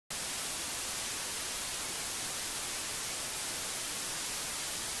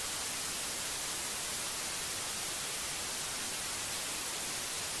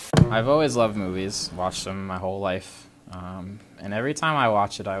I've always loved movies, watched them my whole life, and every time I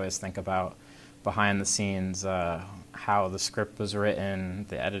watch it I always think about behind the scenes, how the script was written,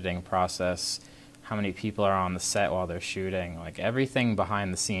 the editing process, how many people are on the set while they're shooting, like everything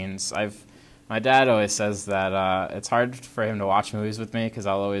behind the scenes. My dad always says that it's hard for him to watch movies with me because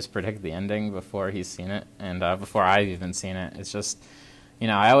I'll always predict the ending before he's seen it and before I've even seen it. It's just, you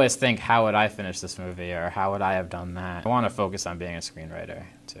know, I always think, how would I finish this movie, or how would I have done that? I want to focus on being a screenwriter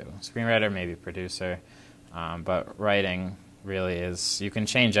too. Screenwriter, maybe producer, but writing really is, you can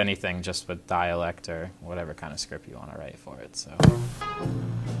change anything just with dialect or whatever kind of script you want to write for it. So.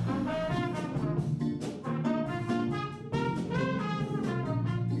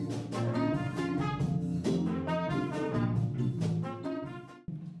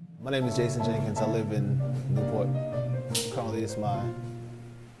 My name is Jenkins. I live in Newport. Currently, it's my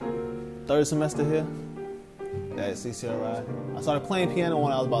third semester here at CCRI. I started playing piano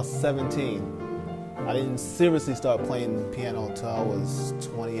when I was about 17. I didn't seriously start playing piano until I was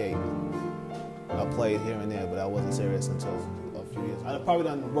 28. I played here and there, but I wasn't serious until a few years. I probably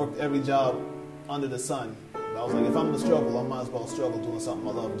done worked every job under the sun. But I was like, if I'm gonna struggle, I might as well struggle doing something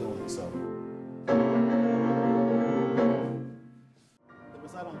I love doing. So. The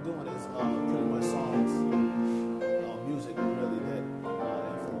recital I'm doing is pretty much songs, music really that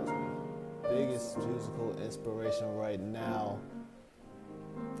influenced me. Biggest musical inspiration right now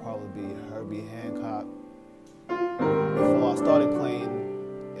probably be Herbie Hancock. Before I started playing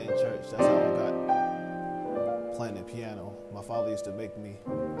in church, that's how I got playing the piano. My father used to make me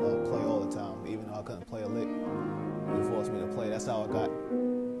play all the time, even though I couldn't play a lick. He forced me to play. That's how I got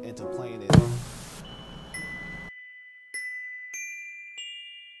into playing it.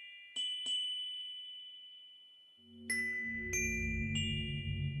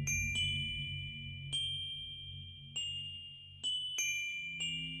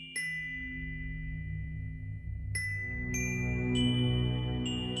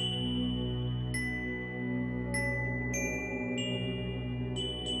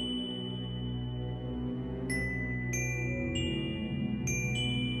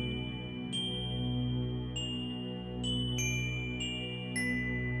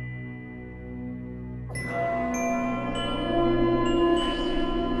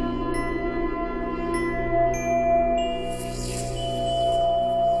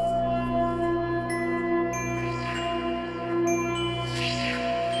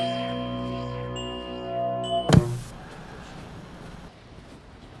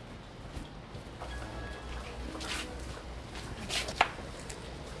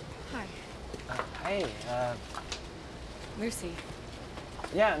 Hey, Lucy.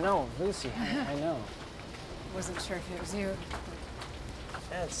 Yeah, no, Lucy, I know. Wasn't sure if it was you.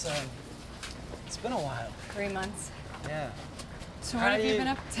 Yeah, it's been a while. 3 months. Yeah. So what have you been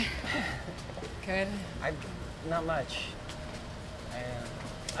up to? Good. Not much.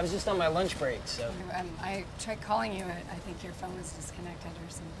 I was just on my lunch break, so. I tried calling you, I think your phone was disconnected or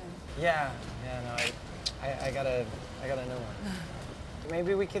something. Yeah, no, I got a new one.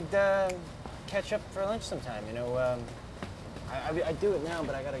 Maybe we could, catch up for lunch sometime, you know. I do it now,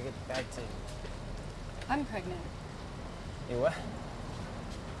 but I gotta get back to... I'm pregnant. You what?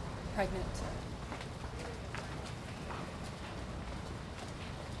 Pregnant.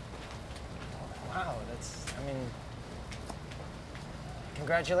 Wow, I mean,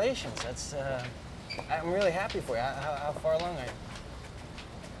 congratulations. I'm really happy for you. How far along are you?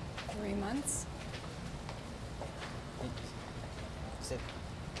 3 months. Is it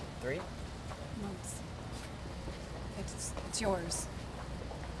 3? Months. It's yours.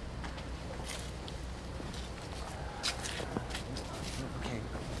 Okay.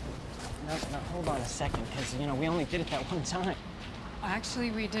 Now hold on a second, because, you know, we only did it that one time.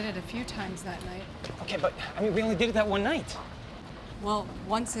 Actually, we did it a few times that night. Okay, but, I mean, we only did it that one night. Well,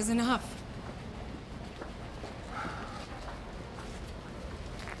 once is enough.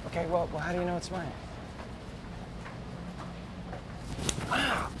 Okay, well, how do you know it's mine?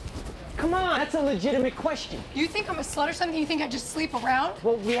 Wow! Come on, that's a legitimate question. You think I'm a slut or something? You think I just sleep around?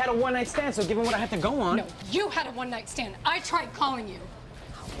 Well, we had a one-night stand, so given what I had to go on... No, you had a one-night stand. I tried calling you.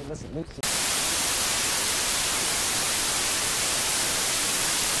 Okay, listen, Lucy,